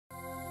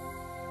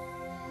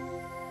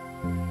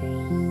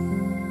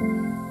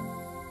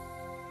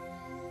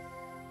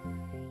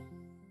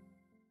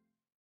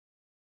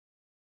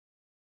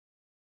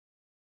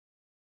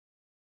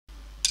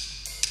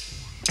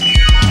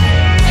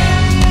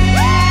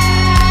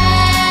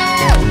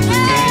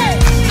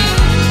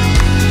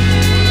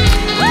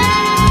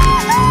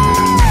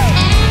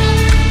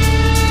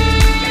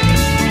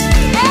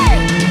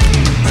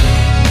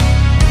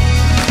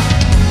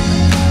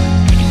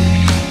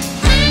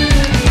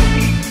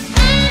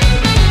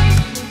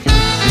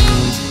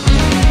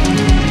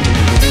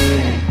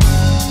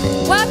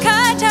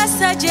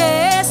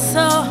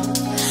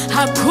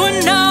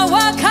Hakuna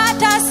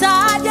wakata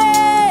saje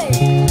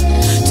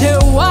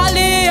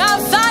Tewali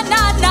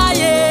afana na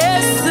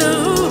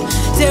Yesu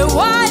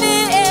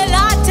Tewali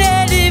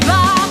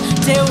elateliba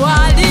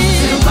Tewali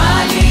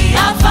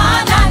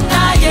afana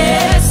na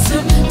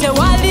Yesu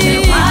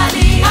Tewali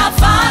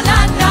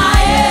afana na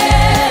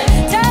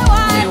Yesu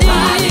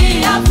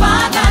Tewali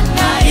afana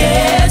na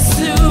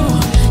Yesu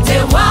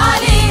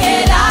Tewali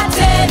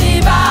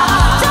elateliba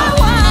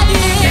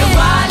Tewali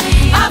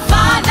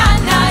afana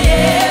na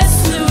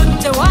Yesu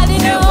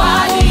Tewali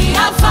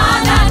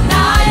afana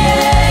na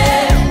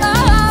Yesu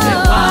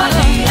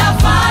Tewali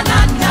afana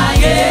na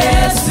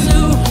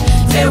Yesu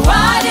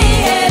Tewali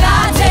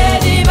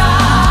elateliba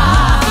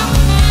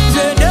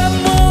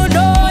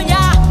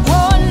Zedemunonya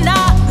wona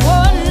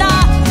wona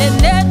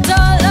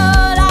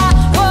nenetolola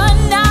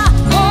wona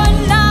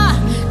wona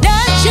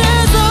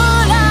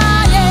nechizula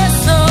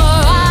Yesu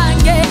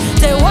wange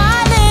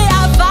Tewali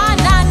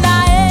afana na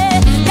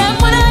Yesu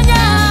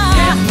Nemunonya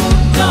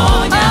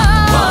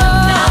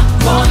wona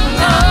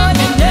wona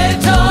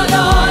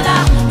nenetolola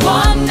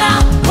wona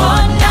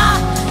wona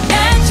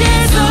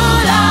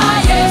nechizula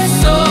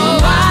Yesu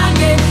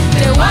wange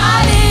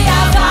Tewali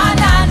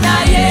afana na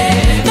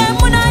Yesu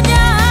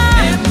Nemunonya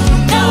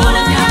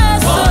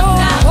Yesu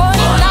wona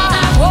wona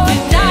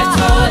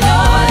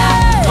nenetolola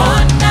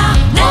wona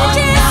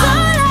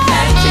nechizula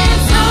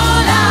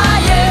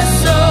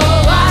Yesu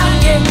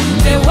wange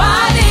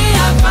Tewali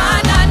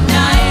afana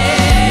na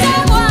Yesu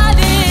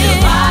Tewali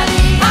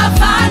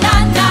afana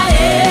na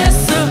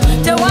Yesu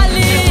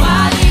Tewali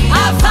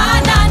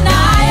afana na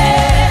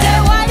Yesu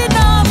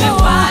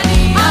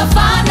Tewali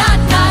afana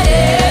na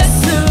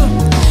Yesu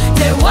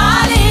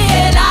Tewali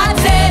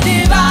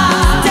elateliba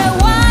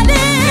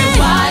Tewali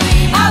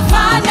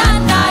afana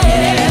na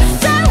Yesu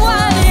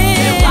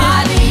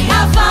Tewali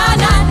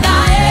afana na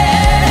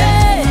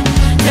Yesu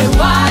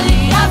Tewali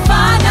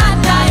afana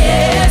na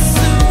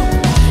Yesu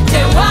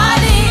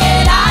Tewali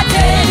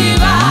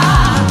elateliba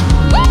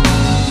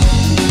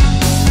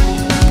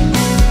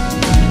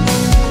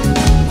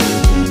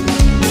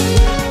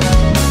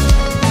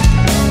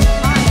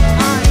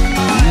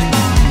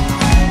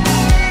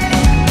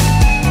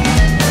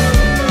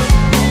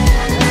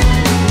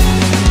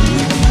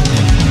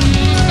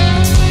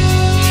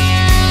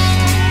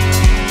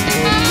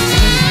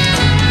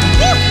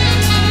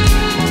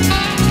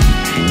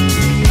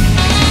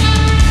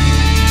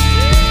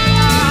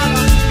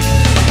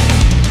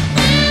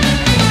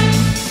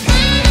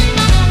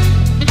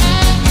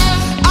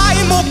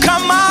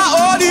Aimukama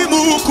oli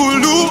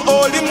mukulu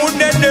oli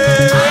munene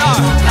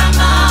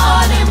Kama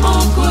oli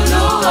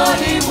mukulu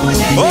oli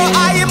munene Oh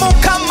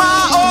aimukama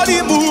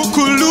oli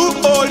mukulu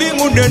oli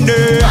munene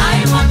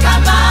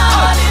Kama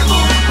oli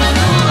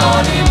mukulu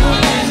oli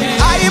munene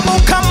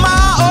Aimukama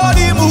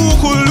oli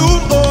mukulu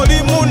oli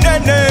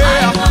munene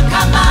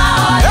Kama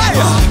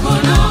oli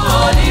mukulu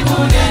oli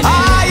munene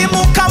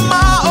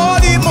Aimukama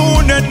oli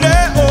munene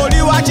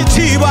oli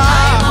wachitiba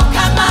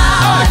Kama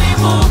oli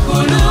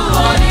mukulu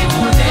oli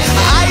munene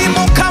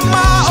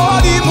Aimukama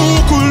oli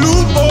mukulu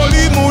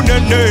oli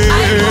munene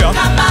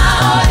Kama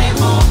oli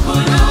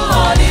mukulu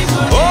oli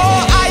munene Oh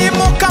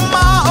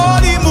aimukama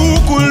oli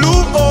mukulu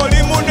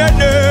oli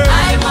munene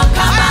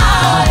Kama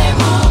oli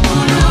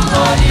mukulu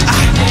oli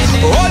munene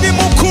Oli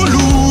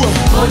mukulu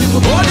oli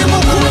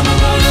mukulu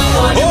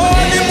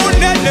oli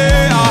munene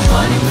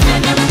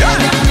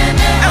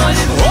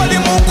Oli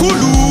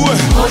mukulu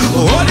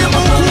oli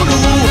mukulu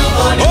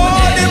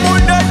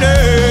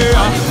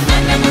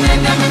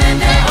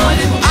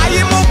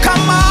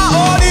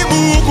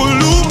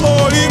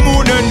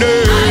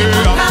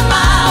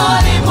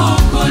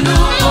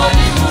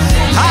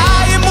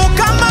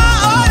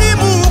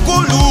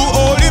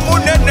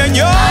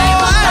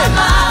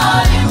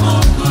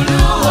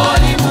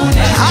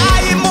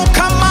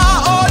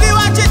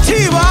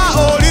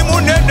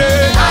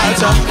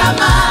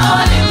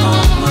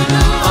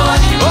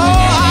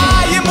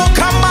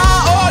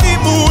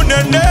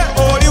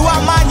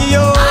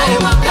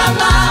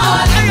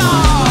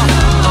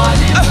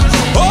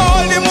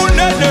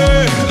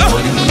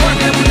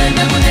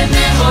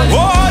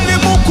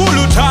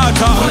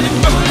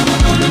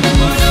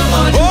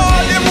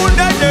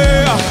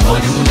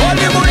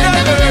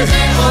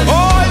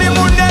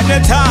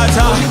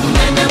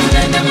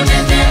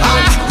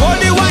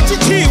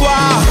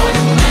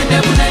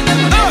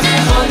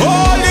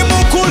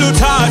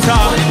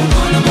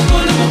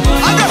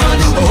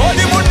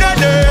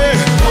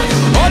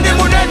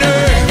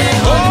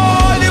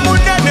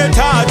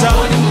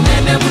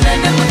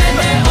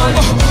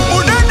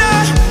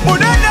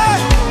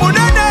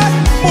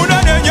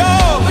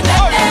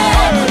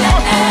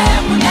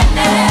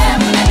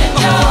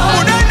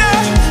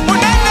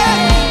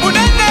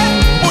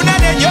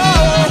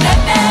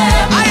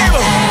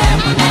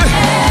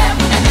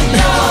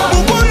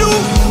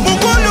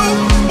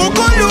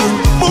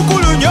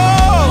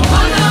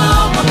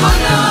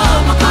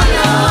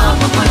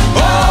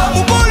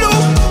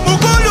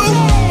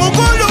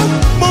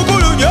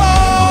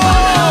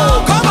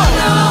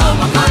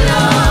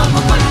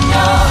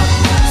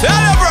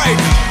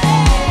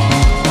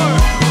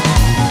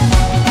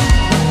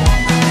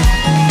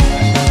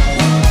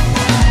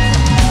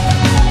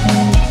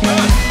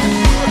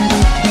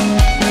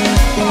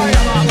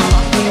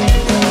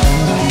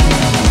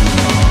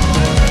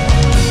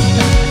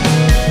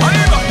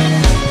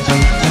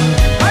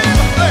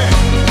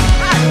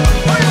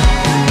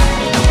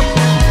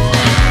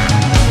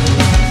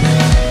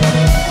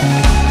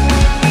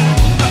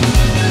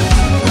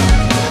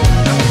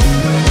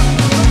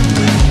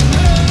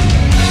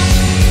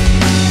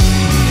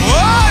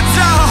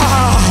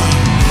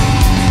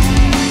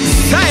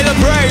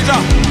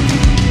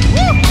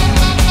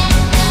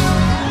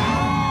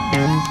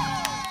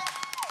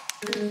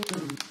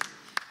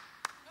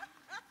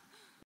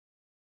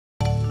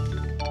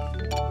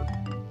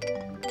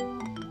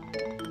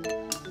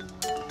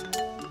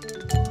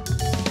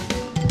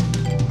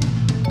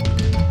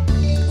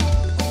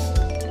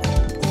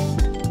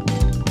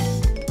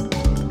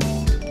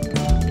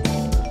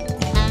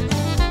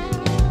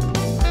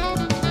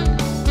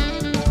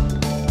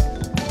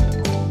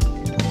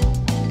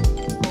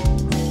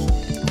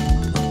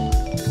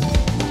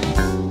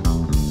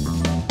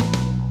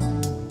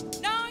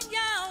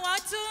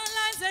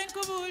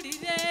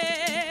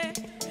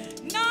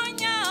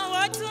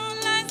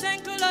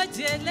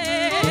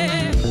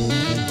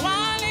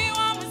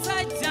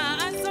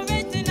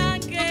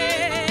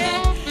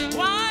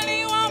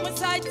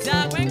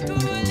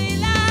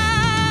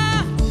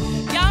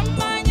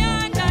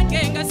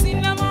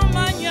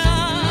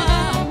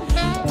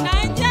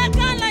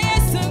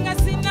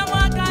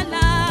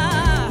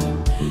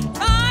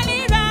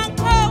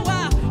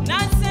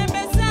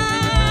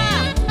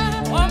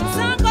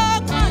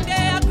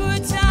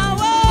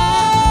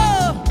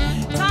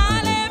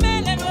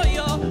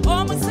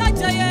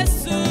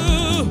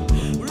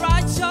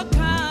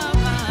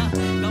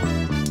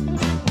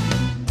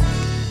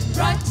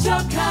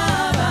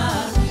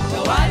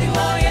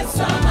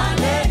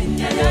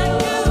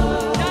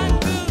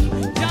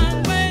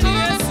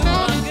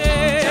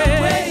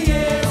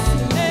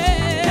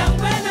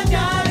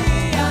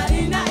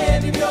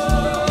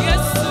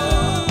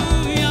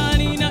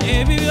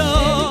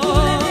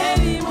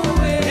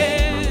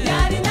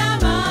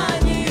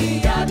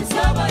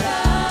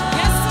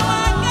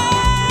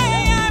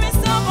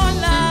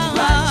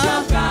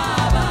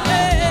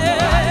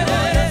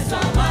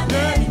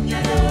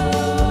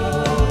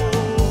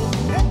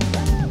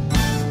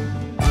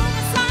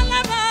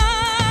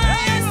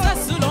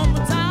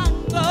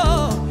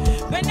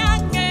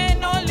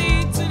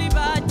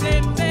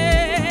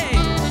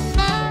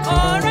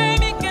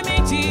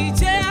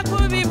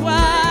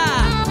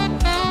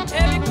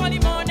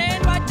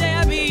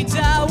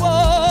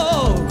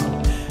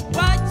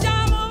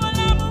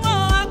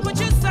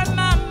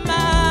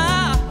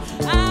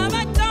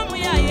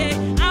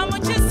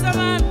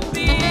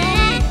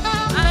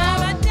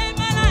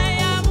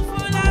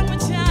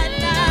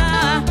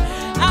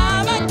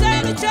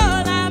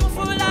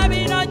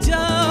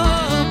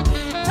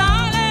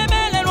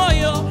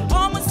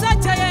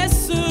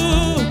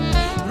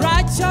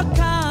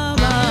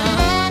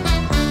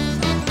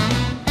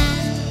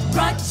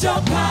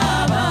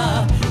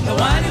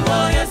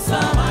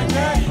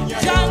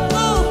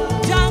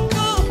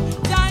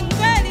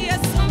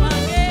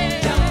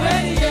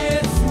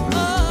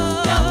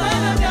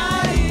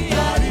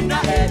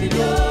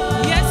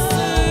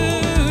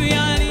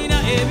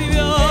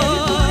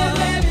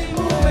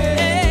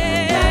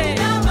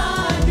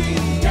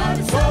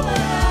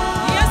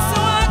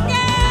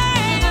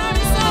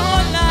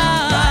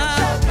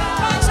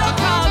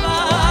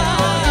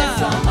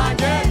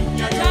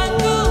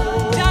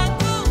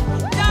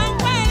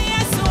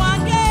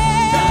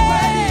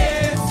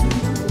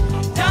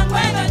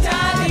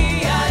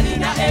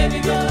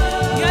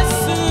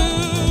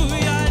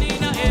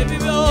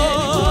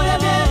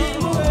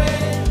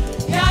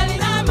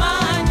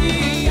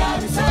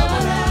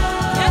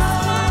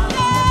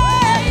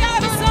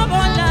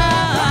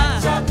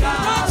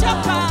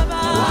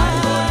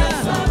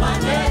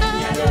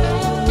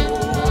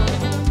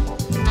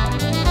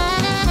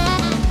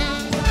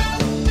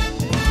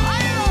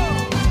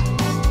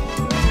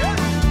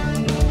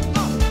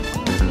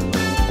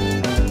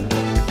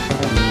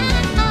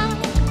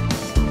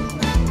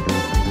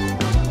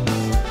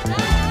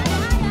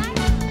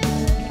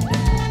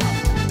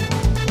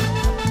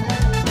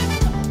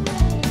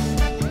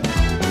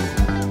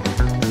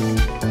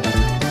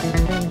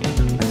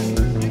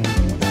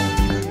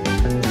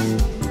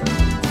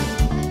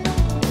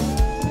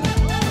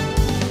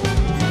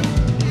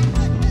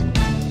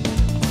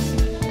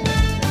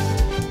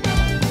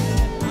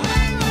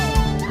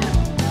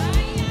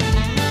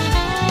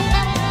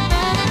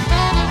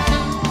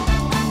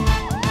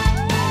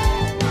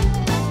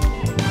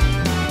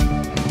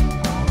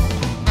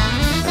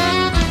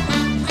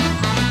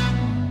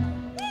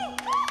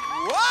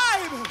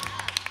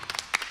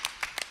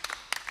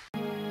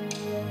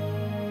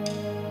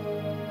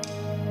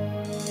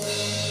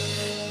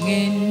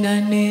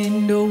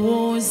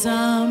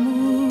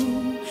ndowoozamu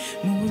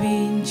mu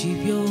bingi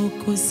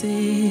by'okoze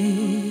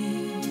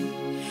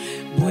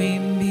bwe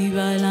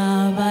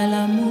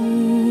mbibalabalamu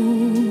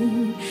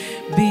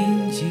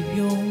bingi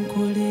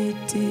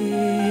by'onkoledde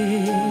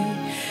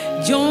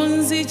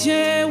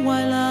gy'onzigye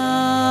wala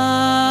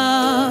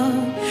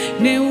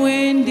ne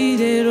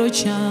wendirero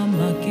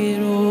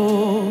kyamagero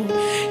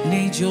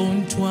ne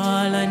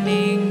gy'ontwala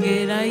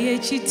n'engera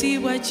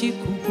y'ekitiibwa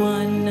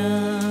kikugwana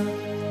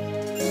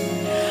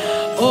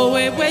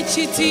oweebwe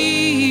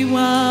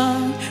ekitiibwa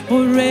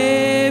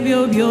olw'ebyo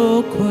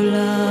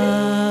by'okola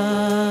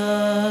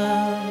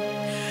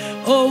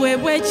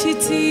oweebwe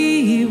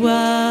ekitiibwa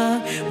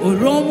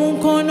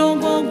olw'omukono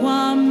gwo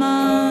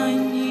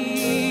gw'amaanyi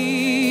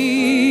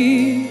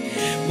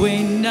bwe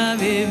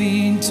ndaba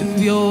ebintu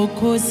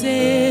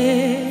by'okoze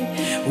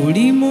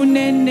oli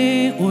munene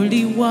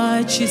oli wa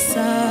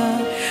kisa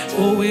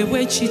oweebwe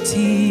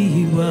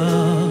ekitiibwa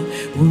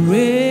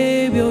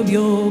olw'ebyo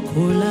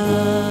by'okola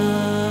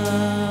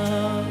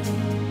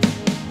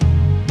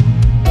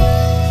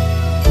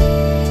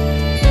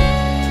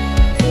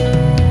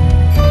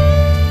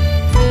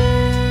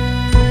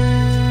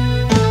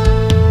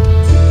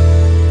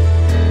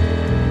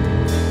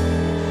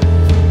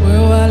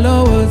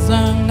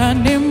wewalowozanga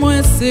ne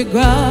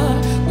mwesigwa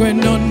gwe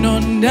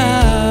nononda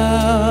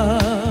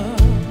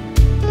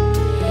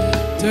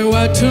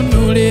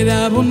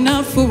tewatunulira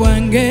bunafu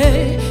bwange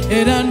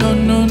era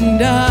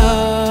nononda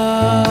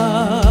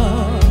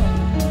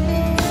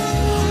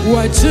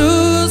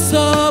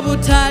wakyusa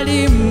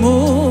obutalimu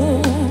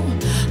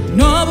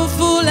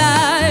n'obufuula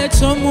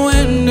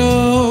eky'omuwendo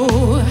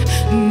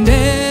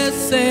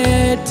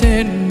ndeesete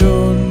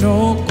ndono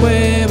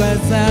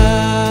okwebaza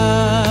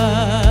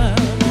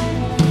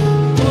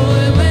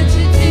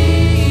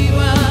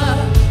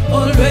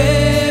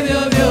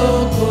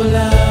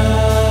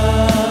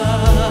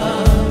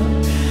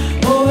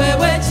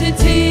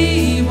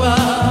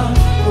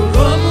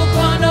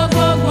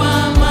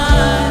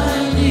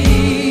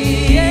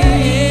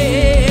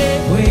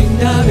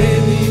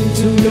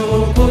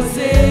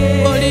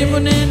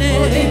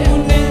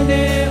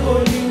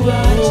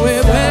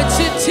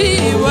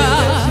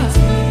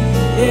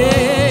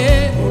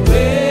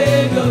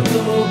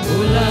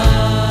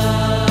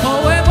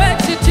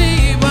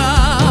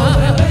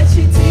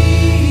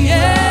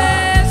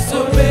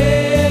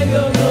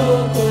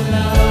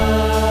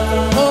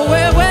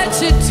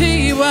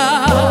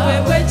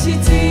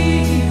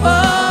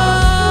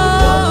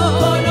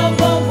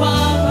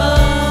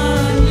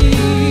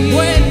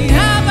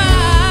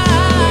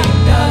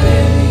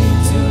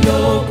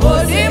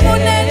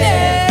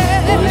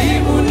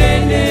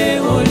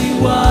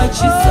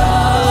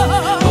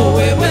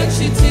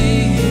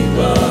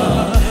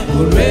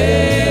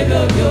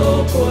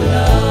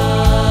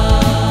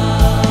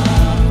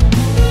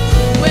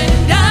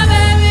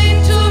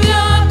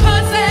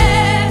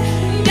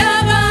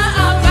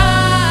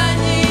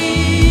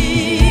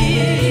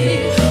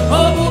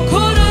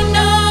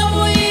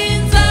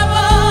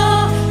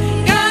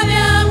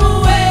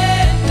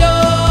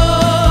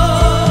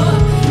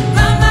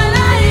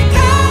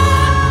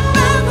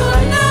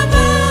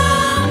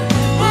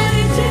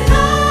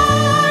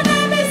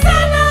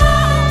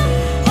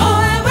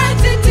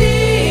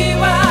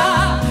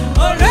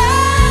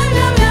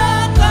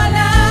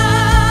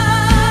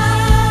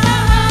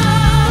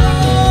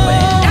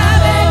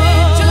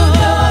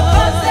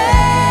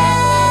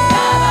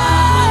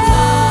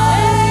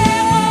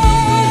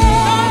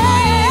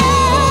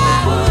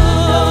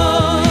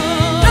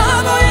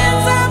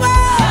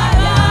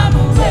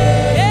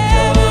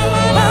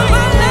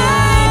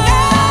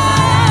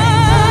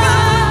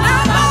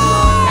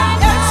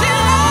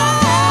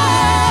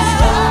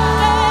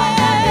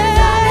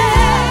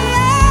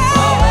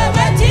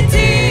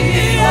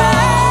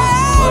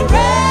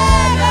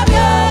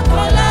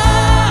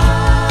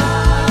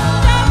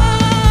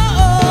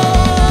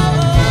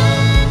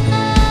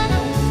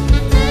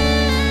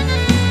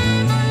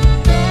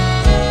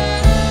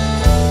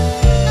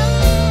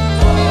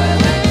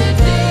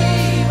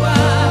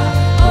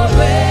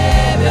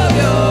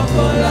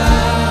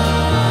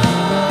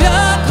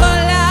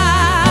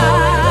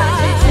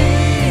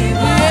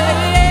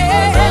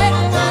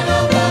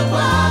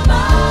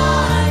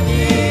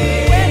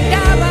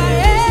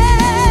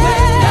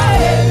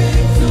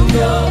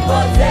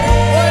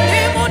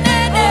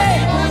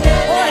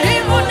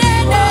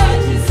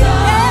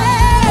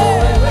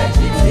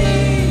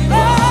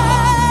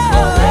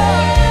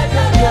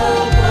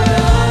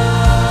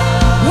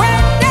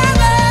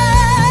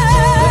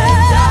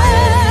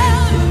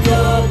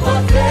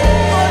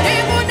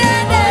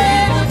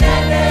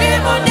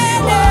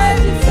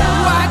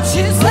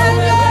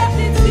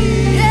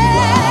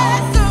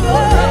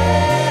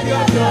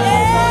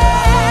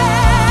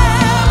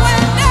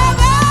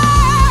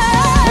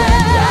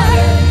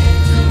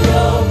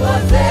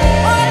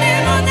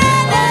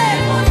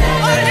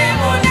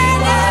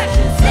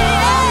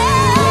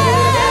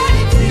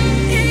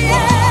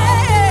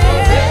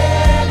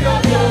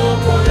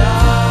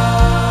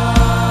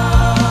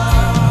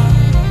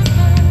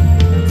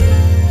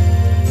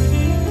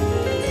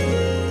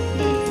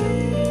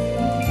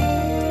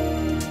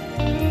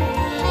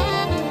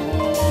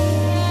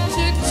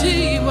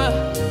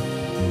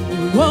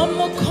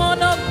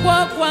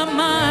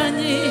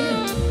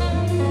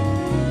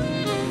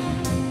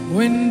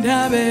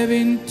wendaba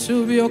ebintu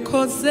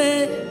byokoze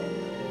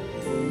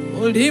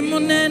oli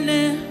munene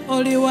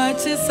oli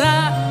wakisa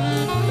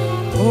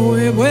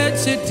oweebwa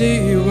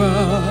ekitiibwa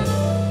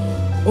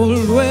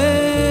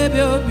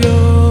olw'ebyo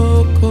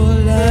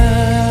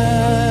byokola.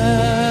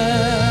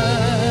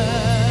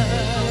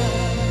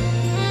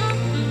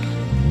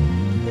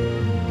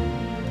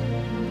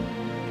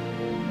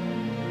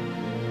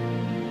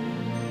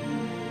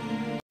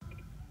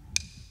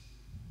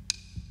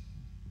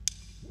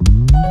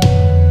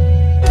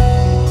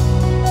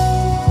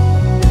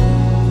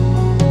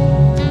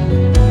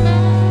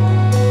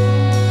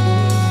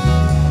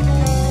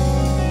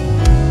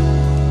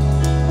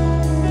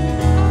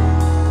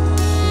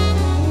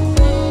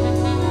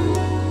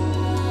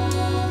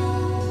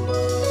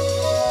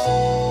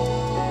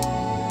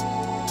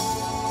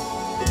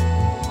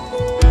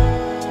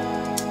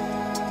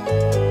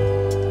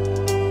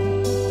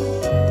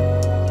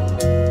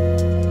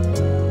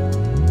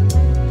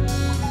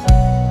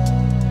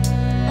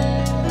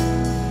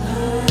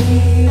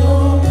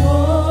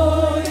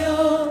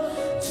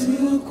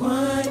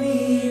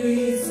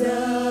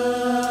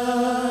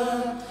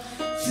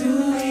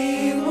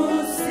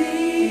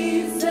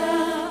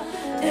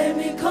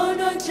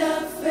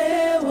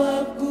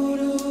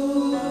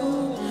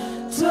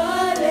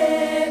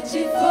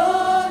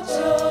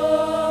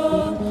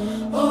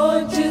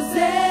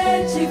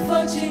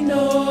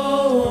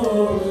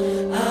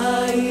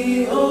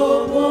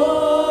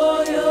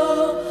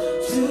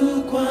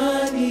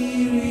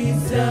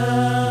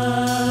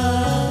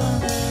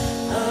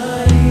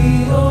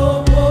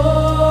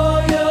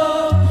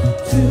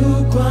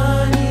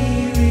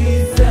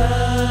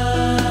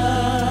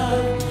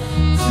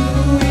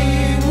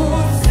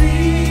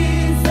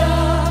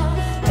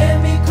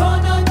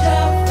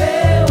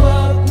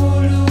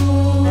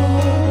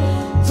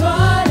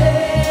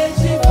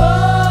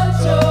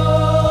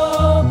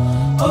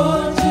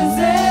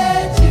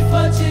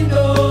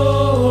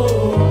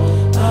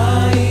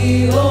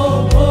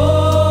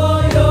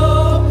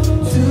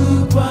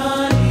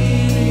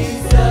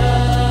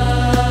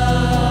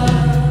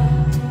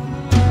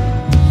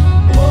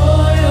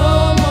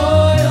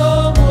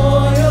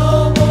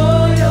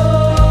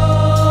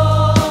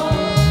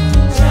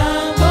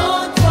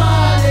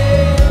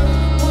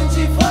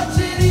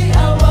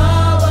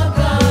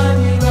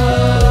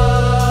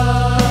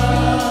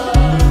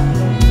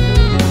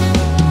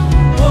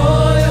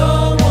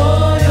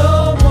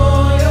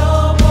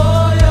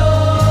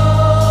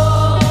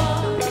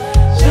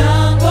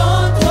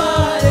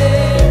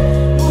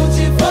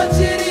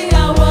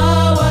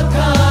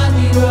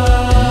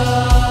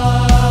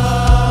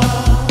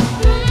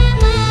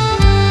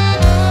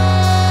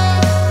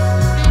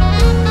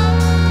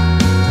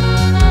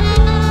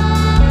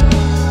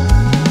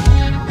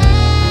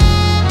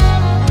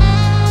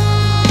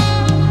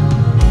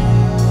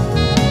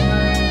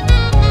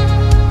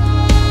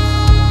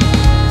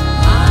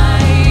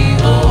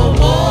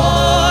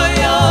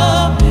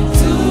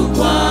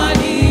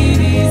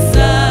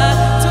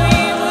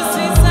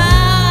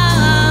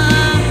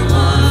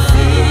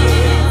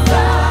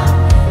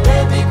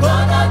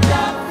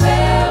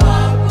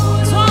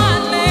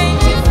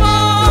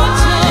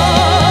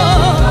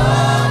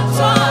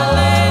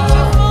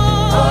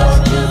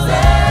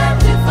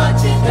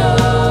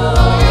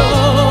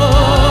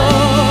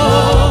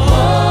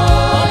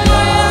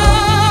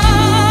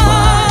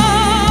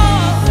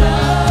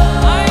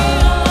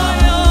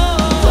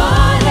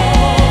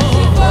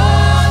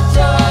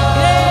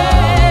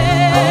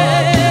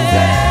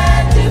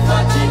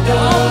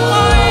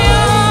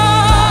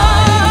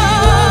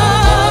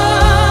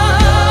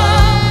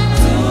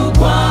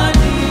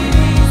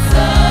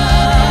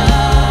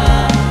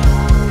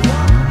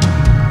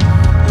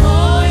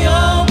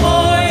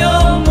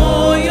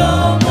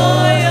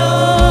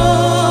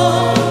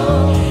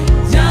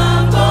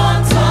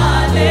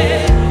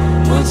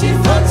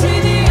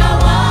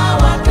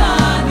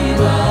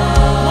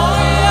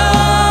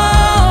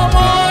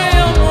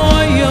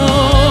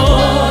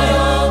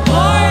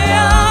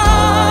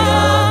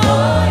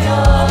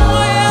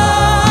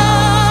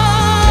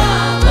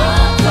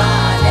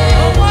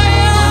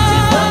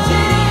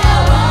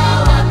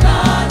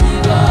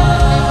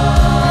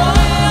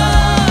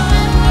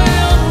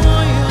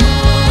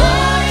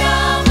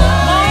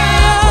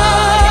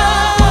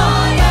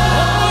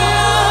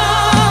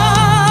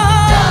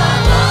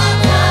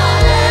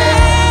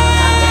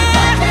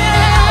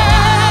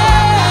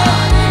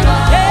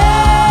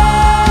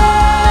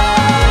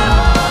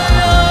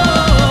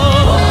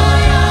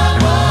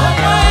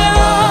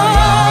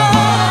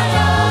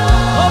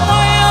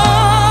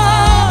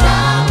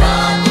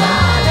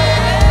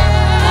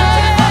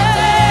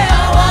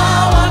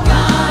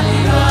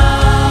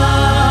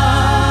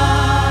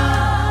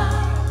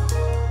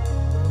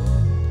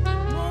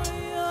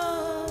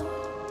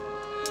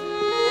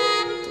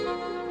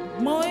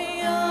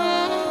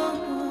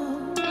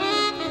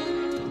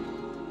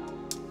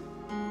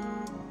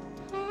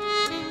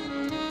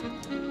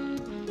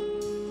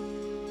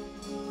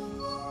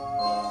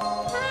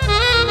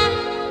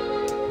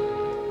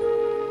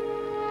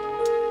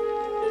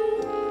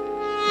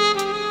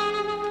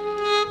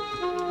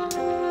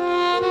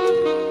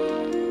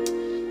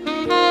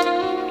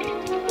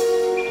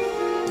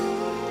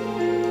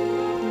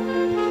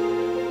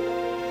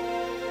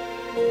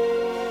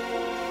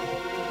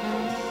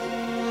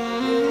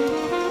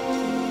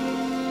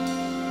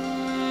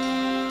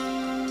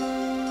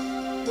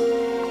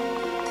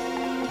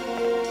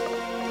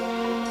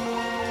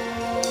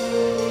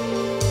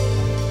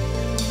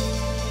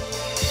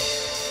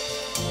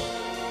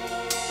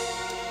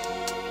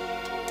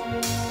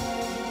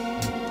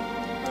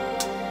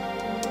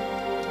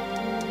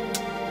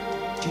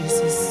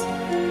 Jesus.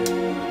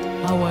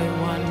 How I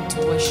want to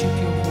worship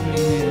your holy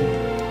name.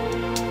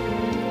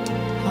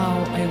 How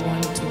I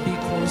want to be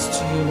close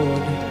to you,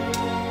 Lord.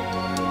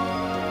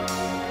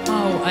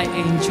 How I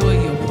enjoy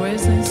your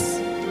presence.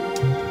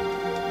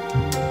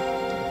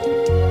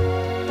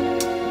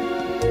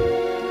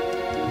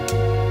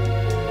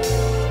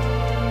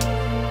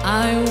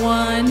 I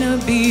wanna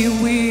be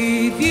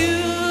with you.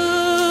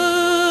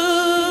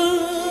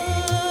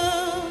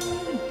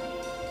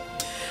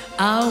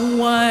 I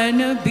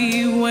wanna be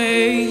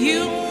where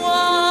you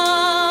are,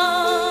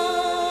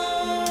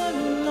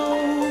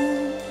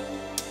 Lord.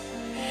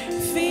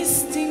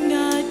 Feasting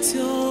at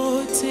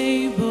your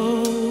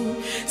table,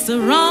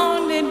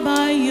 surrounded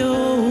by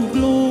your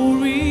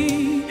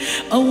glory.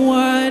 I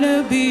wanna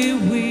be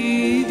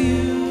with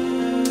you.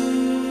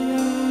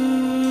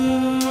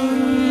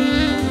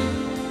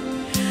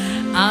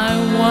 I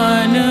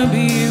wanna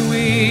be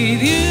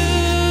with you.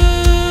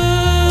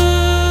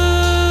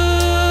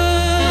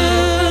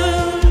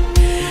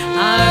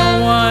 I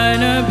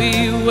wanna be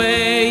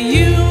where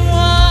you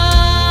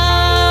are,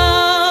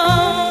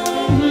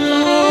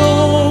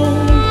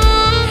 Lord.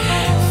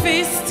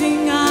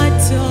 Feasting at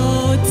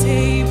your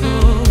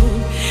table,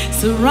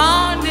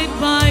 surrounded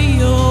by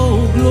your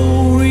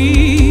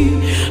glory.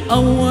 I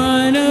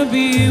wanna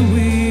be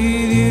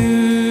with you.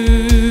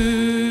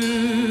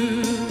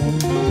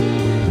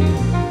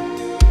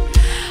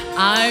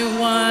 I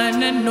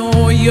wanna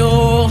know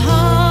your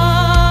heart,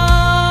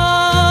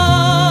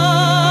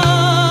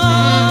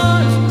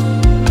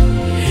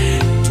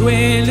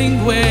 dwelling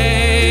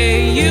where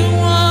you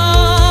are,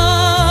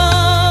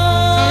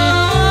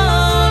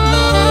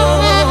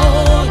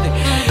 Lord,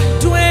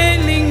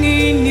 dwelling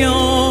in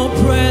your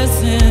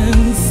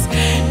presence,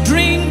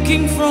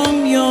 drinking from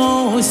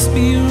your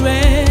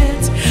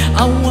spirit.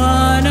 I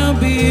wanna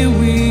be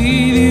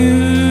with you.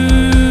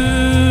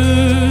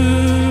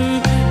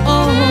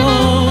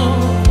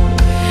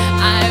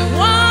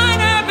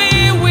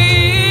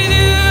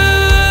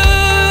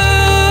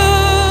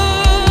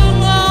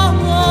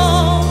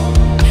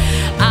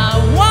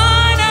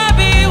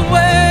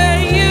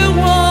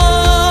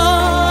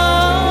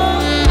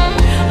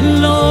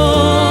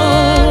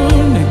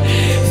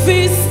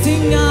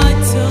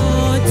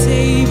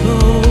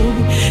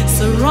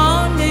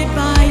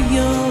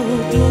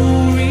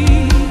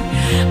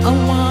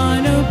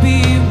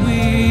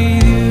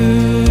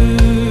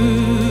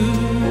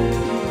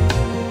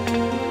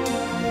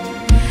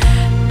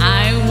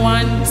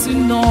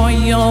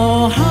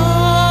 Your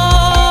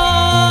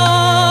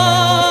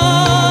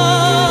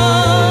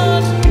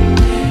heart,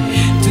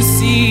 to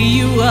see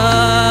you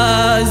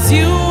as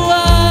you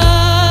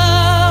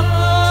are,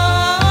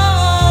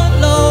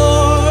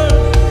 Lord,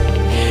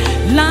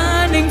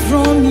 learning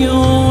from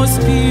your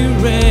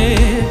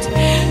spirit,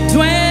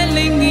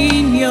 dwelling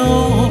in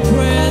your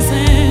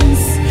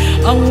presence.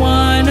 I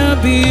wanna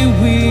be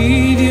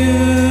with you.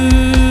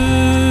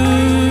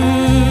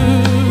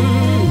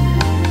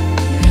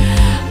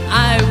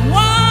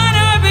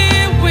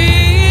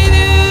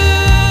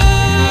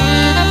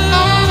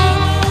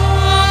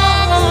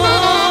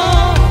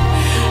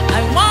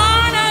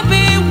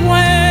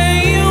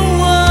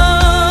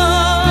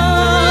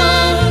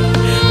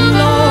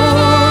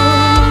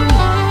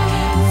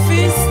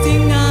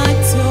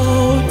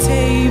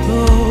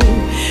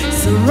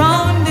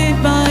 Surrounded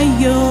by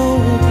your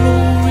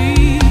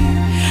glory,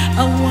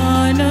 I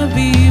wanna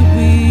be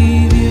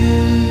with you.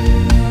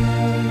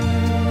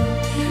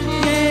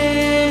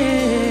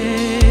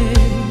 Yeah,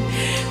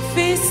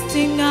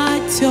 feasting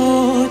at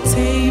your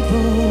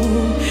table,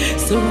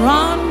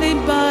 surrounded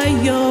by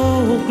your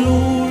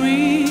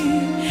glory,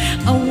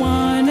 I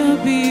wanna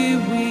be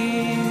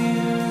with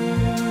you.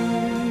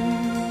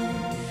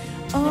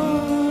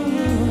 Oh,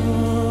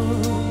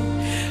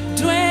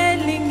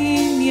 dwelling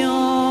in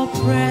your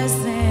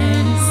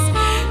presence,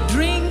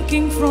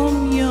 drinking from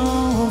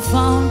your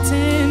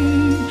fountain.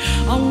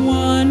 I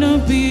wanna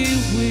be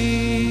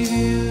with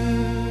you.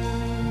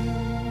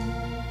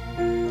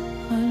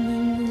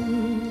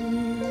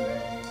 Hallelujah,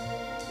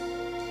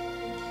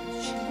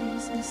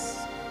 Jesus.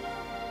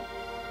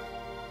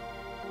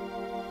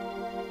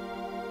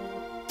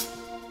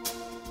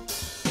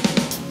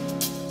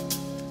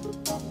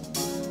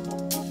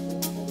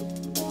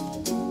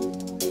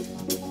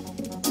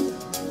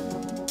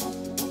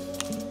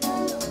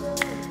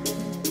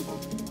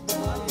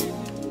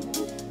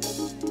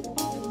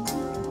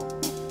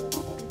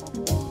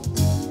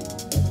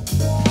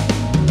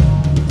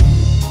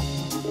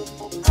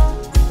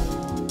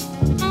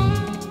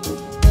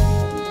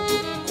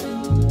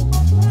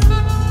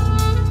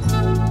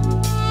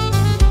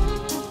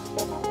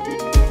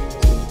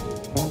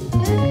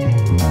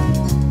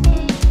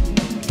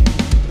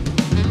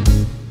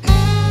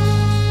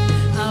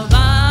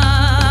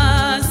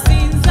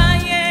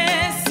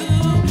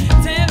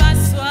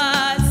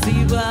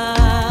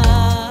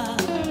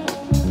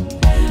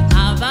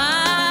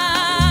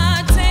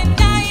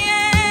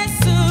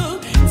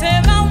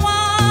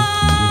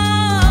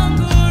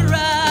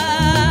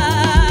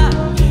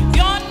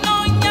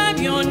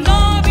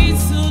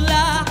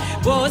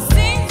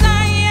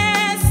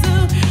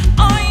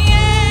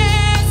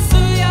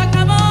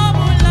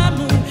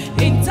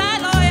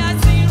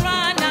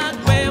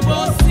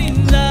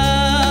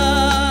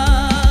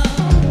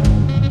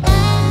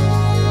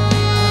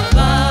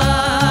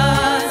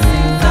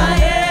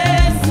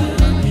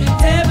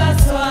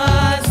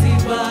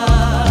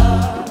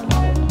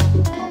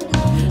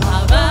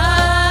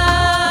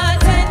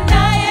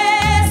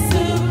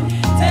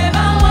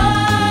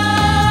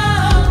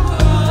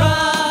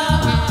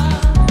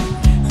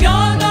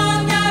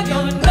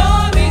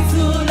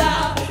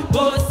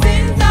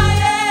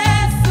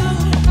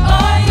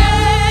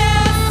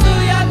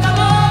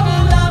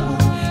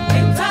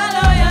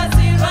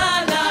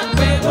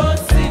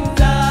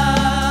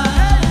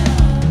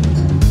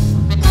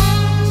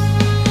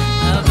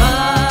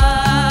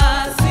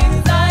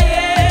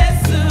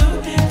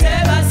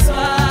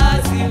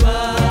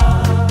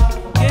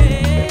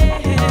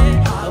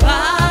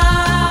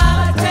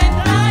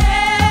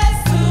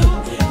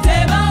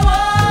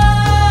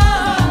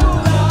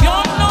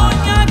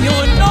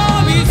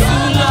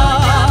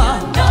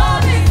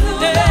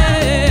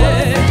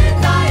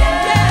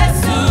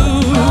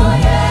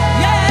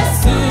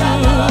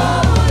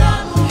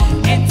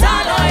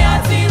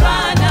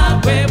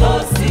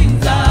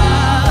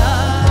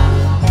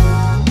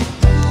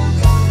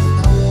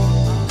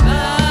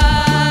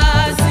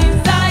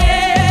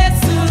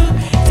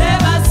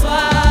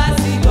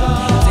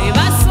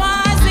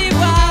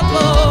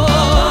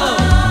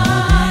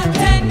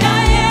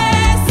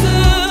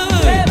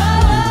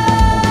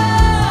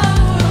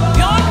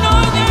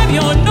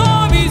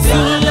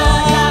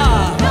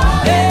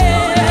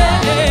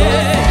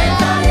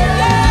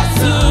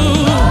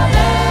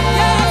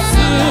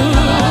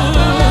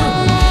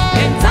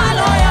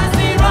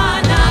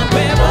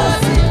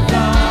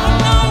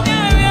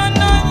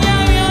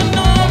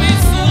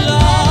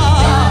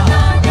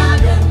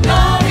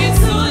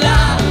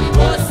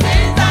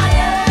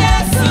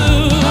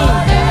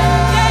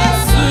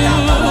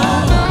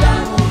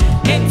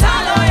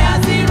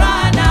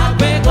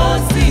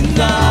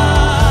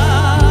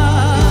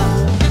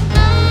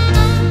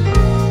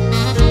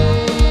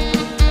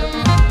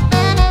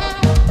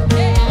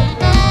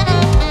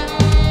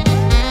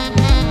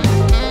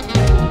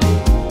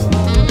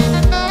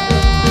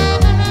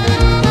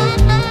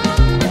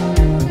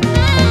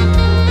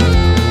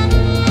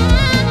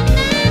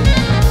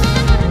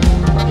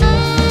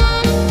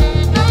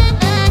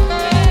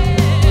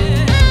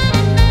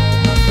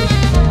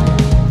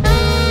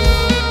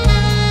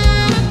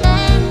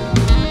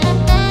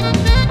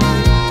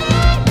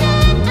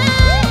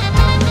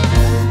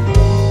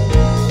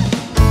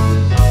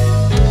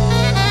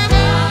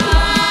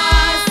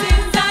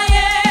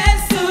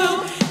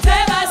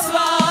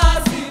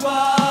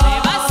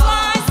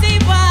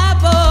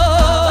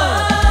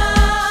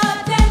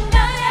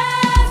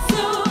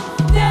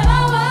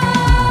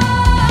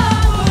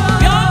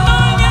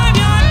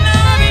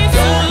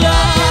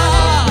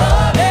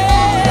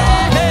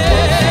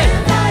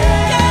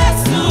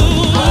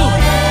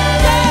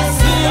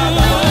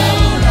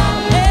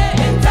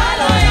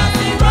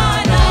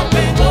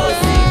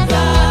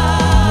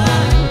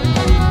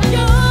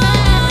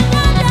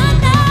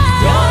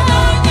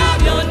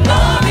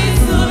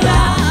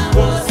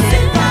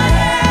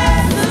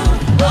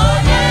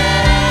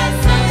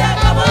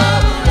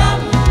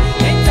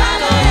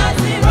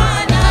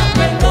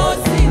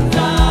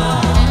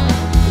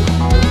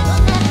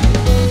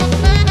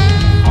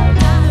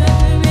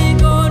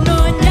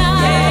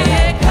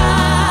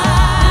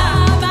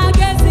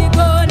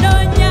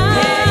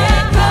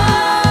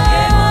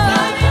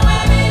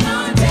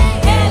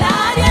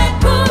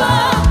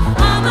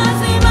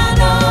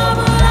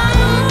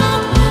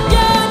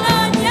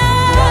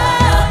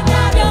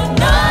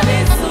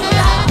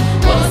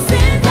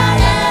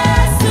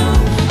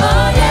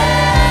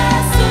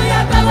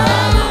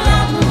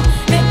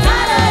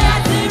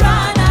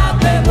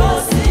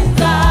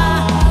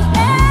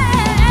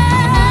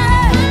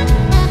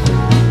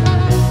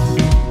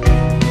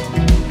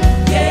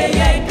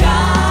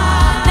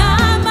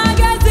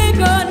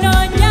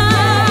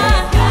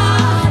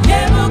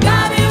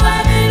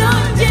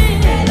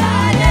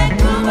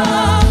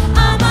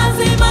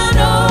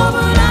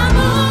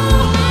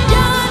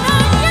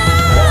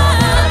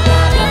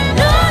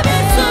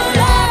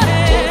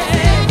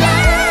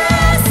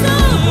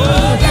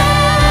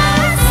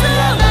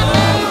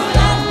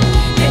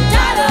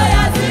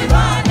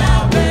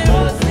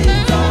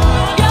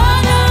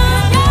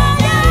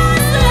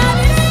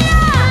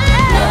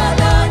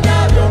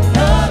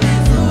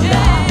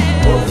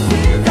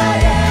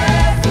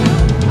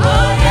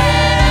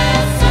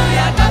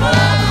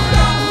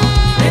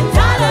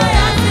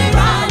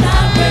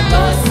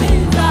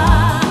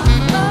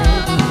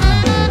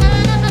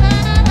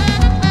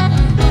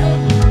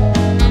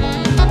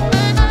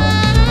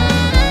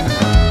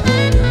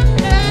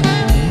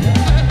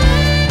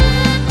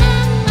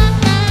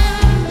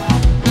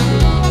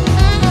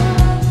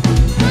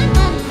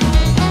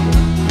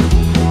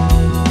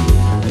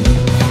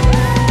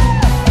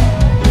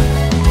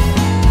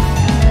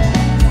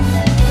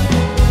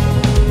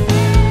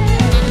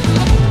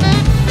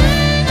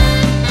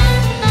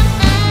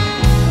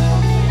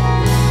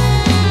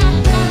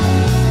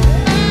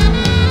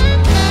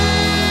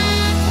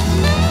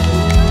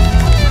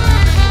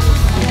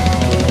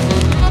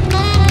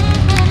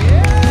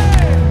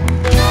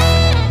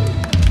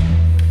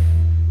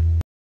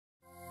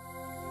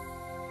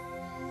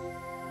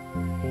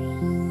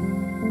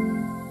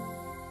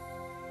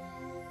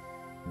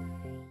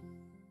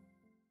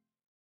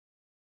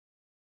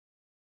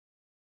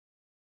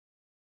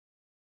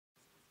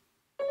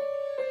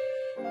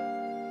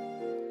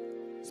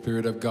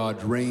 Spirit of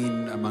God,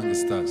 reign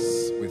amongst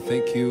us. We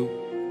thank you,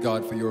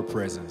 God, for your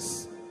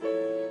presence.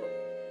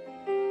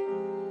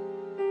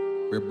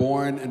 We're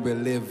born and we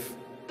live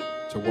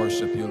to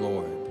worship you,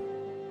 Lord.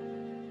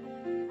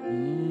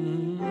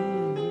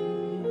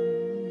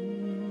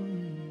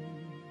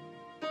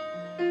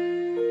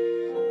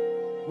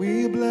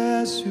 We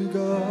bless you,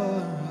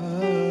 God.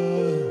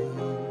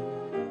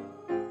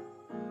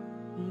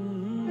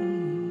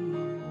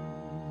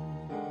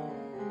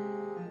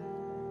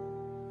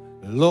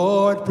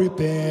 Lord,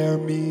 prepare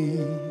me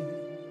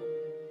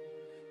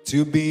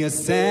to be a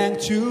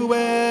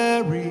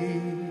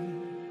sanctuary,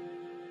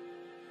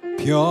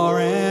 pure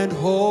and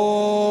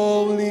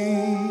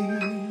holy,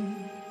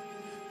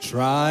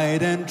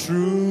 tried and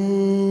true.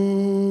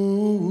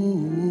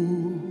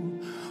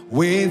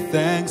 With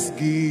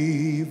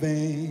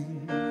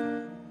thanksgiving,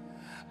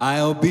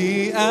 I'll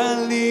be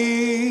a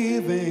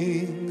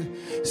living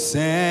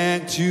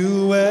sanctuary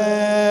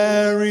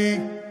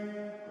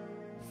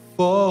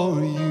for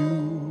you.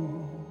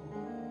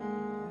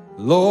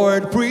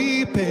 Lord,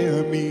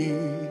 prepare me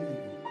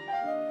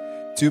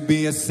to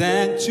be a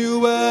sanctuary,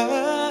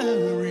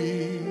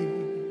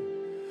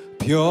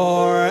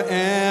 pure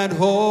and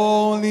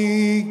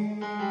holy,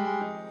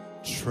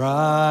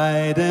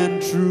 tried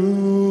and true.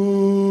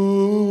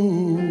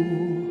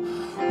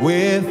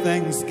 With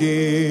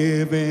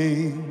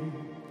thanksgiving,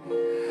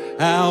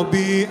 I'll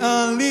be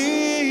a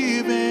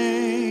living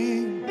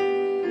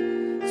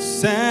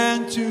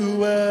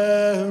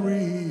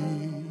sanctuary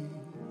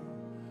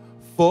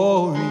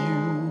for you.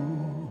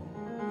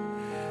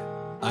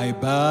 I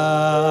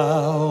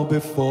bow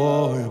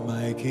before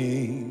my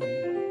King,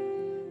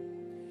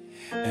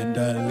 and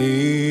I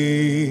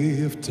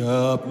lift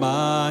up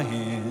my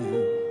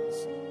hands.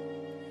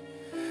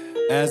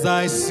 As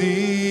I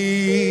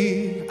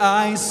see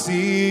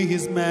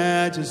His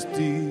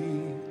majesty.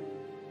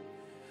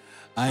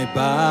 I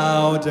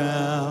bow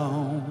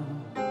down.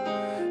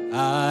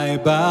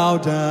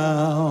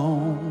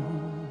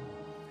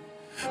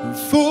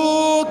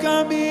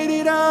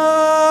 Fukamirira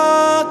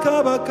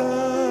kabaka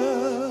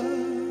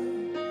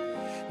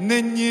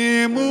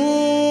nenyimu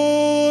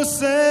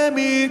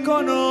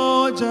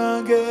semikono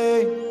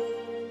jange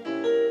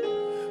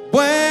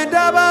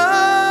bwendaba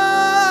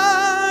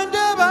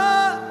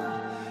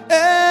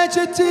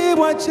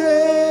echitibwa che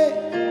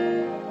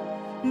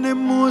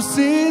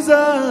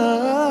nemusiza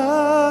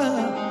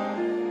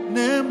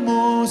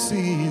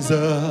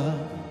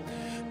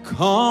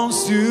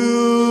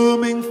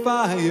consuming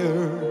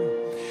fire,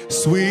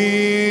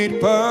 sweet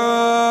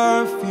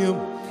perfume.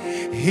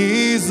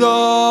 His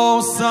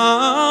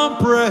awesome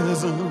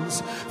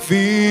presence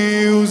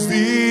fills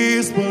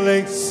this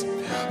place,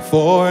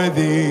 for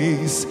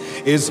this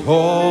is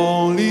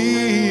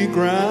holy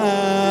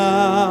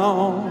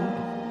ground.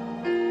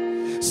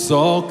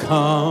 So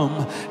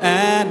come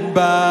and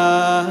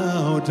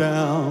bow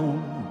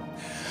down,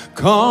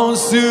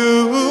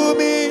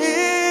 consuming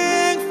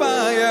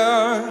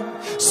fire,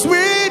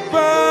 sweet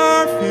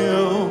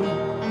perfume,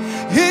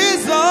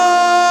 His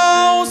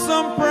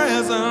awesome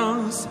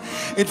presence,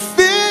 it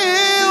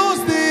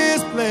fills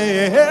this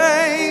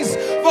place,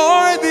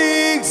 for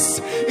this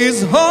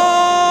is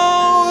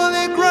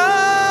holy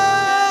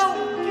ground.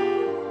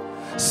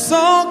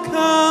 So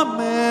come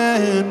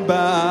and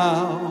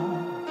bow.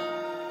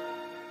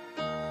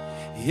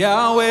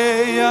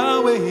 Yahweh,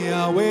 Yahweh,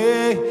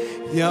 Yahweh,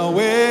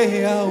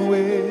 Yahweh,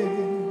 Yahweh.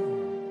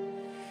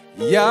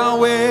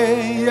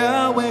 Yahweh,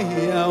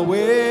 Yahweh,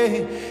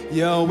 Yahweh,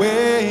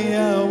 Yahweh,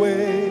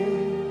 Yahweh.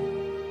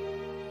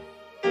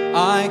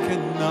 I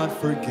cannot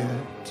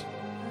forget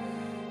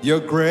your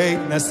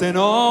greatness in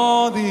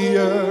all the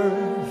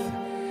earth.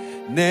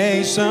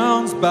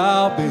 Nations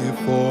bow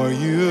before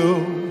you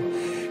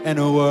and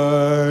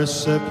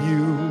worship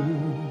you.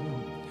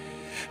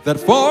 That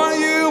for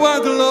you are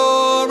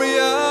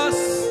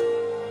glorious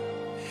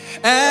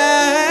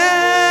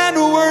and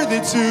worthy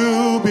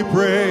to be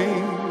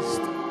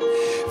praised.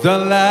 The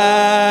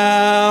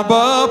Lamb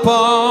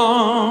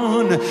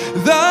upon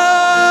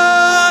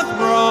the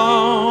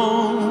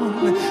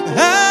throne,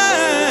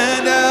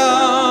 and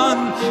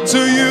unto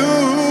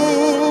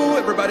you,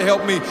 everybody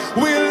help me,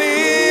 we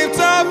lift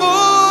our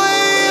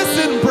voice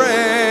in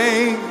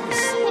praise.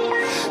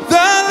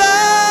 The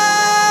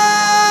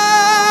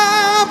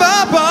Lamb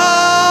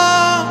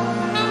upon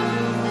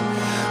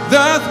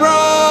the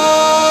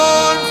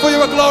throne, for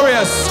you are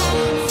glorious,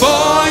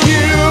 for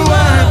you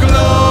are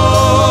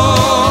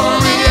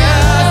glorious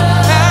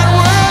and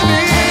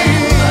worthy.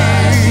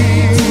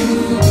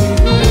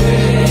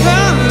 The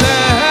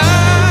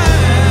Lamb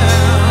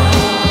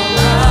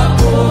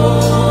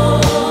upon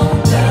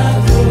the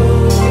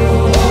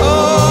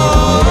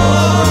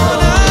throne.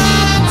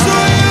 Unto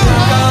you,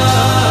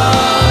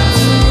 God,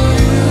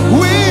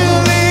 we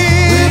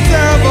lift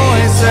our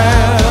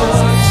voices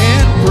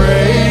in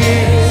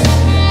praise.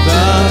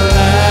 The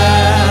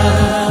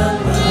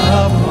Lamb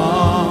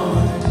upon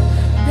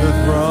the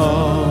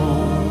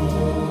throne.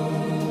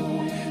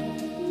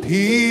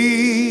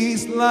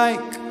 Peace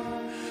like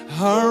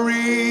a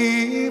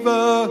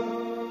river,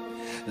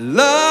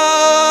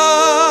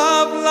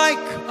 love like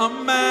a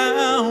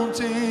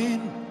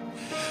mountain,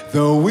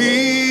 the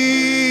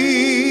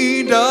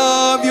wind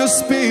of your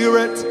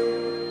spirit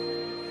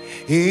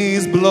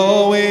is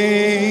blowing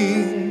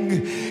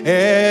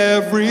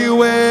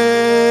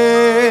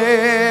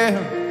everywhere.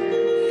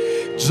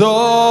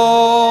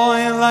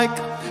 Joy like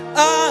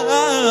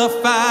a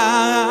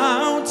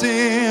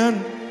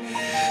fountain,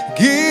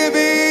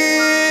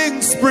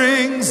 giving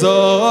springs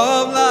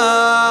of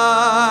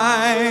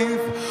life.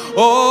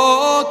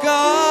 Oh,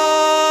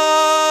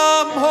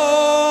 come,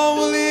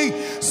 Holy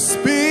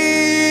Spirit,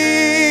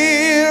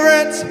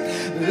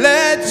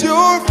 let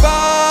your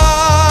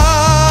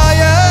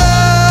fire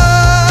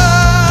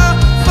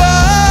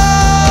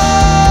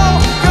fall.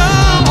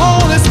 Come,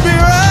 Holy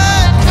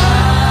Spirit,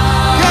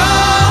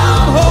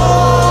 come,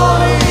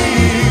 Holy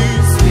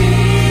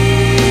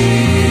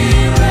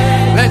Spirit,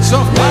 let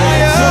your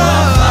fire.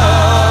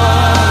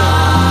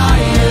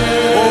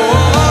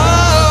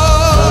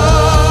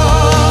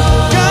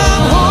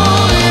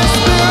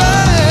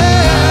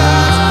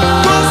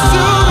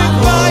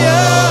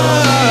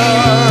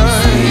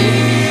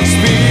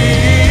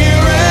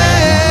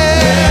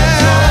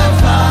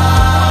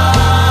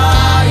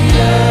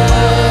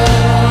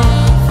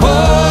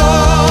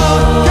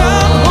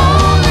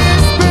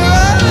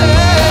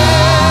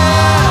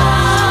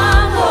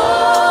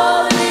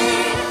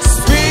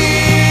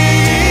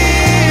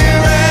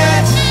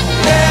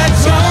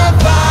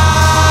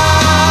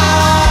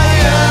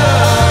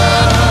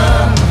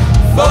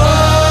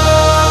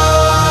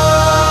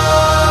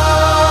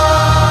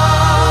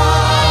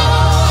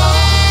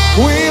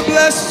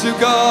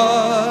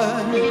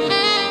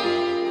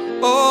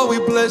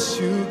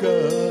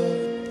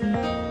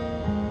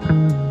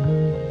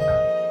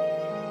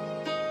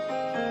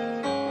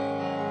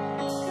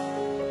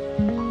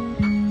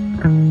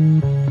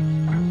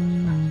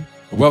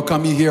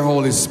 Welcome you here,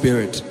 Holy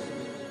Spirit.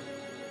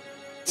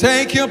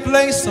 Take your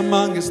place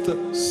amongst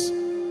us.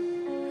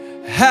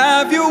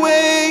 Have your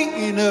way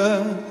in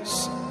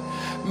us.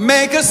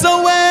 Make us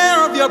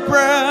aware of your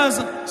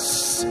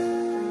presence,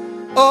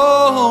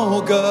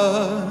 oh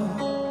God.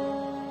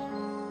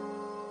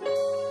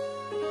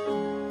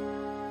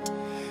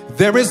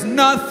 There is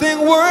nothing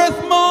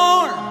worth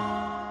more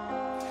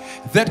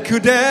that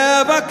could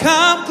ever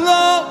come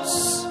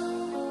close.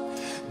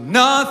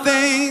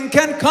 Nothing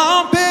can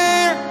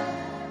compare.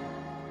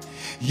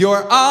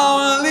 You're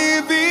our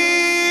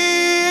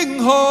living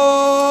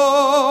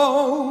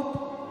hope.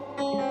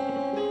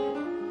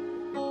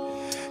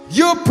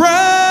 Your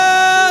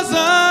presence,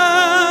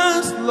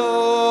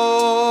 Lord.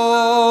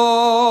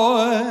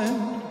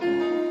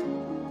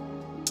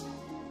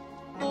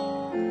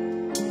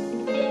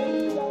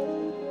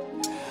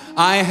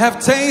 I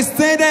have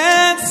tasted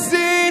and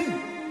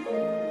seen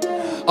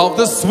of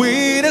the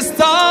sweetest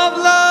of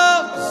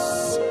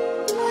loves,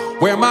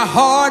 where my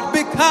heart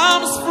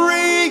becomes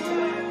free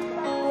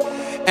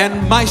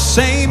and my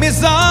shame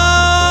is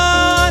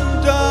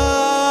undone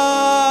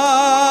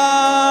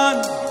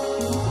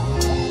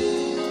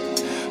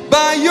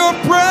by your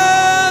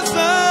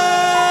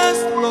presence,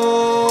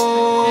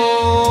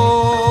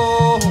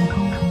 Lord.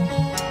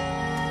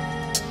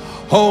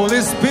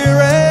 Holy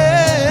Spirit,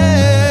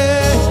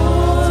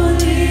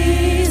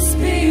 Holy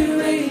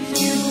Spirit,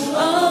 you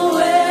are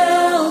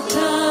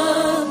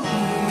welcome.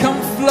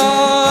 come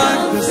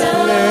flood this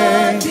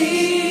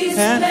place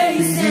and Fill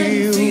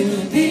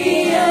the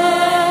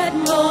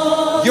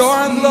atmosphere.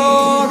 your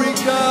glory,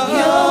 God.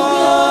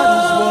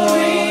 Your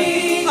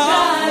glory,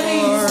 God,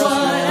 is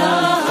what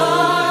our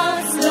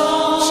hearts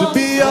long Should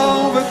be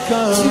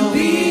overcome. to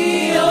be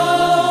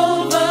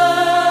overcome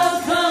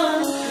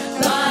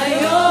by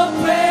your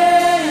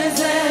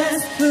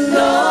presence.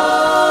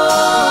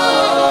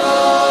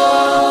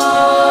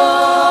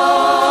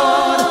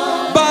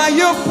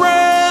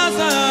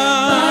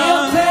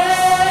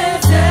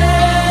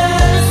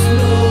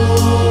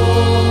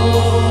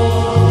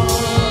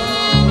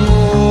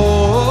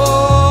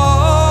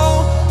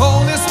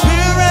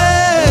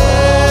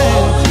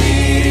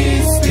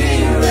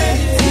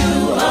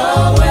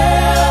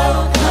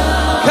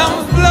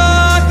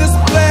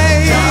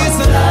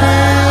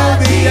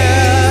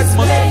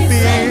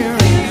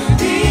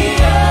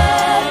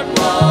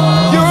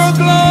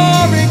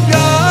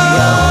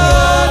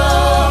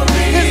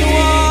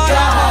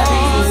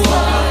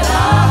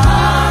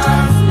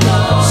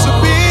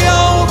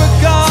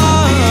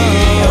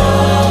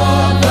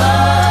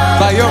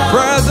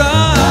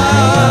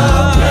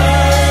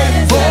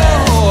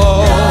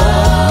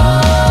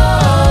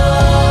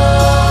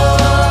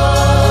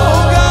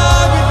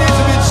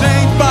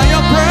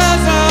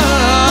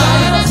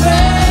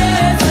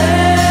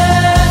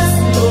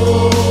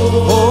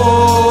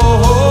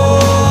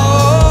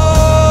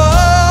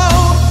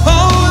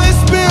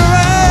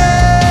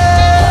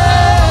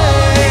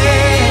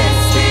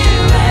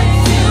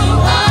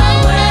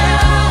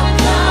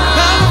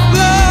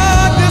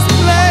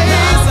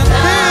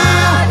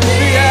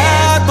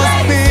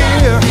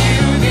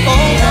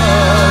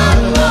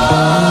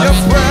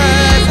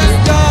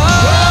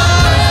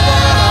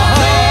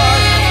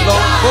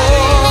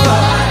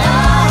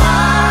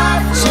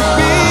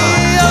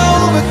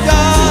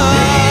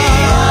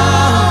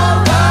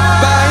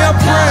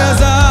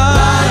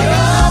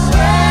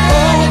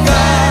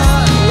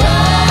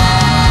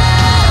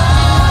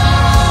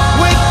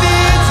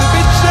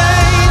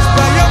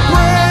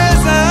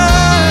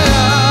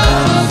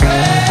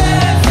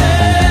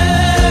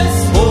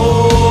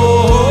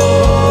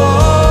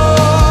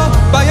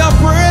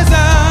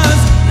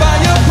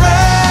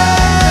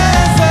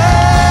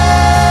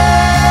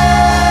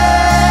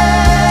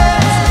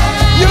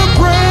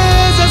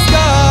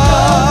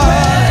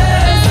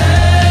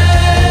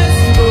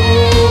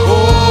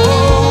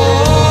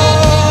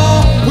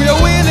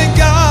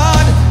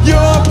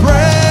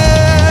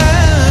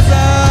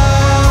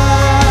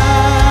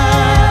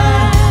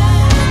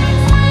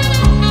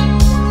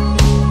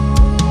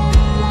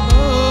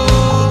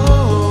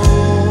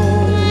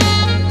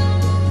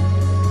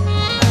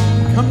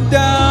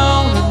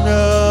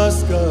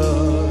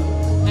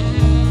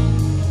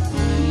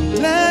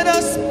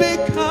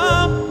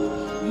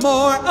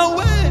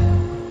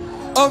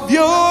 of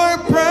your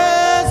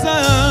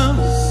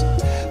presence.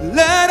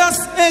 Let us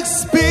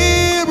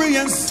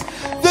experience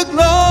the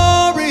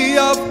glory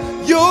of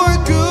your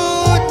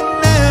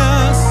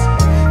goodness.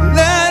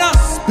 Let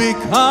us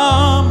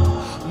become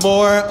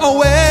more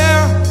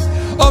aware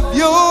of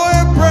your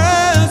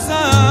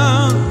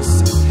presence.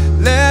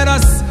 Let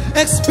us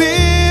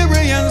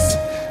experience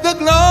the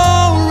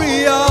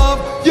glory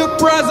of your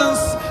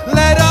presence.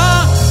 Let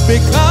us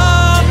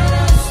become,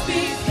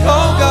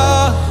 oh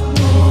God,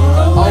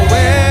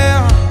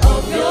 aware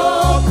of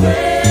your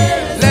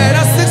presence. Let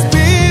us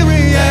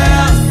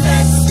experience.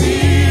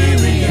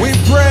 We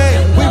pray,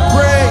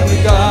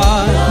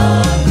 God.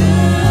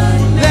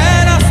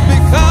 Let us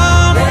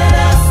become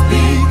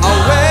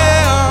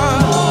aware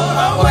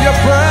of your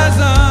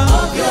presence.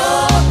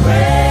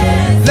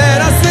 Let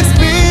us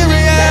experience.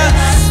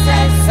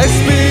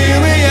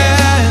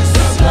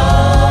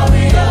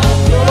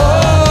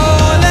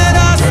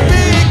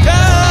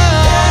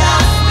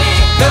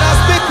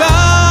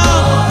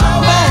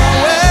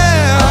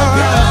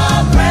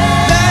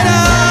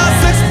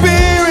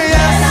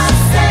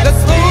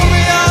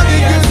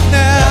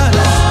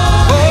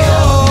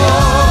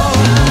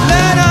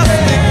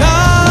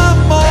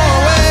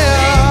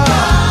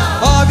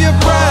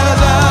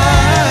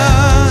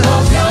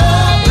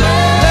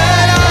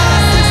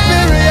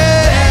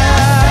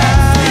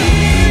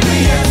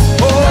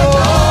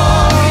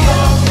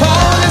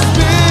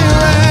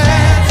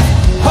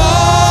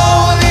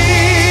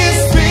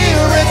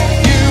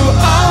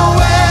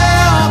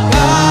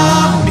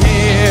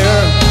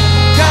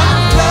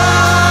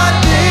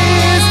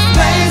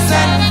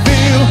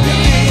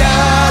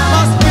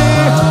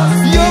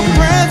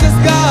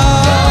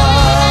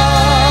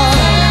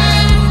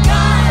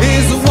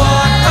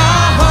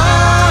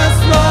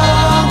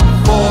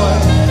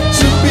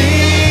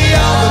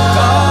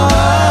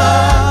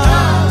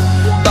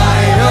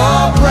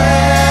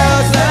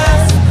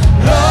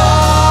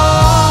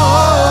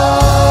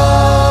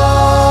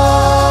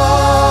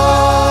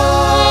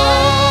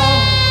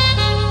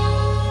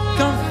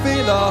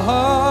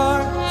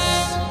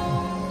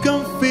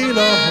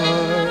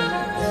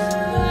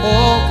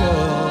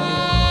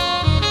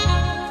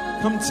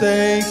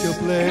 take your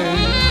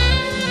place,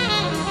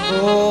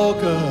 oh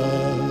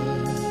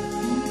God.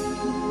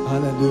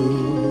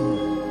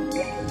 Hallelujah.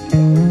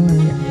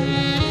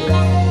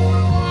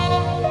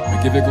 We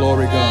give you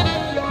glory, God.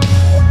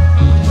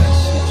 Bless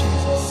you,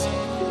 Jesus.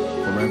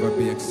 Forever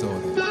be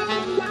exalted.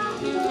 Amen.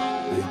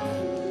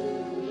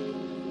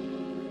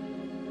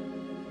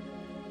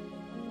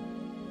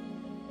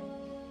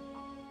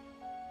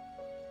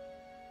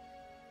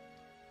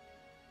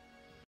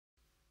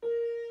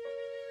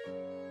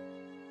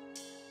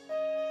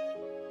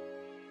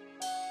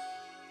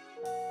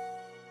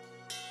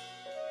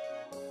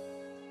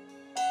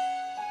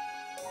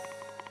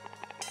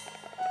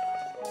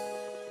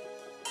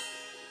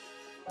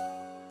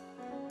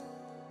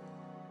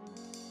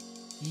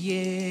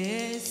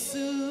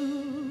 Yesu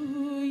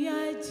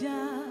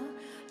yaja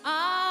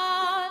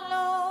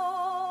alokole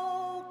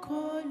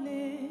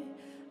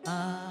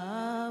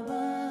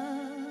aba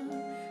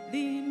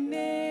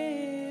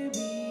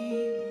dinebi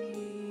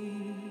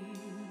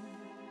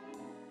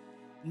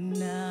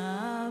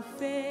na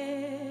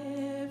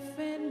fefena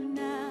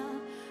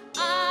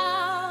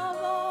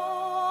abononyi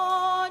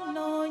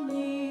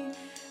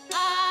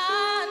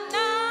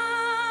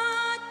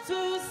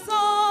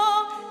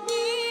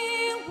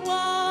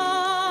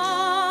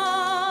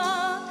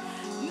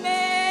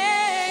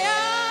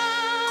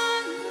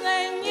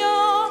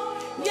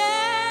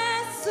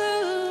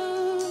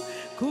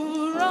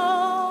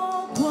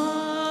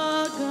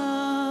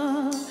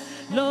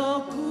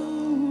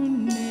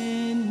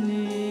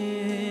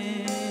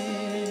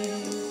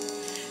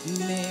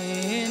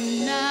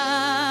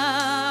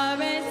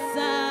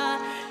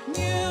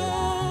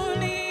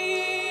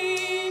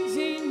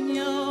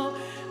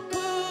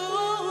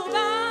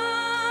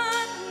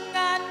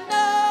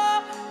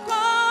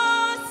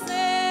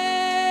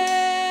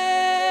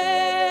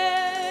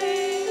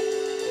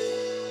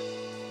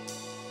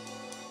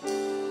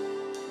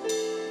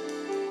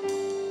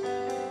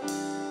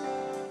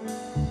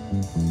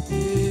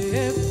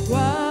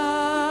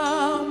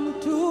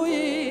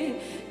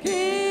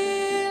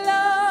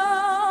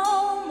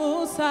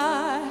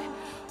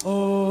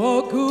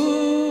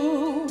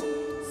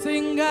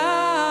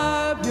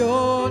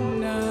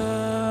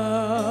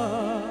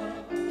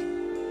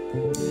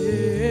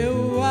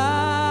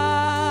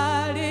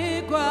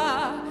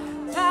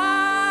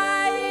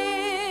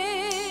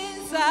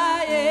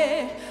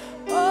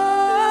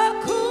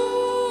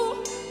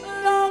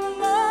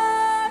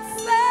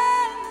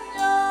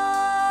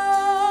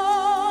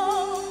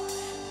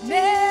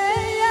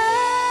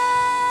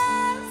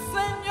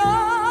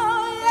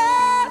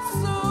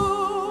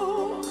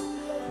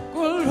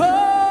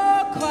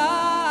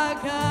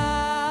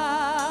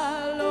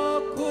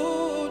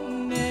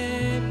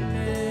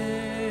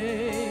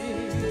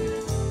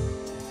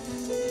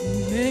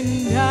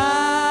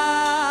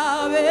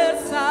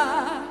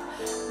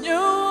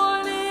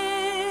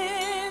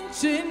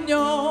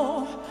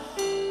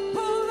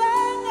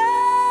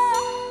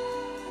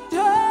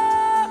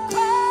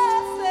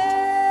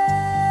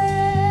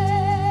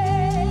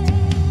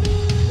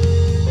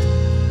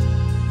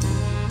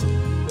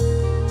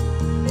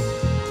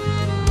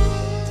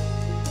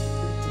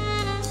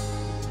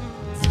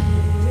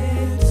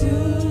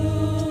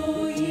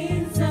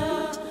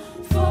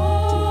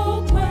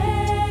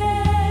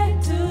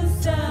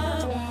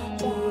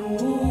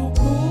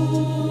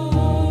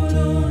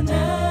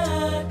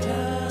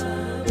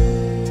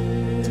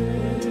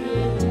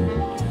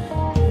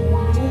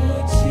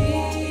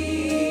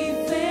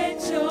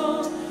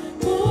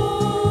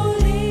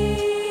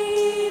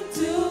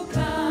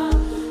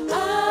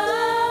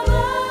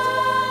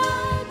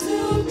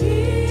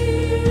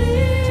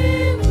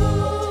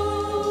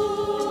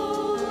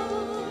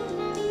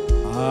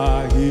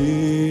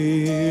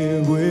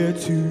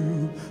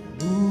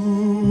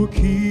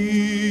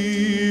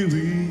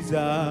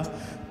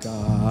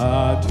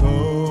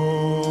Katonda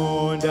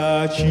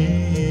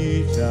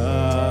kitaffe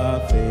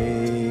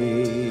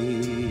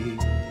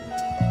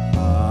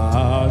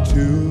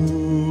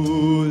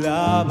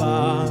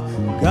atulaba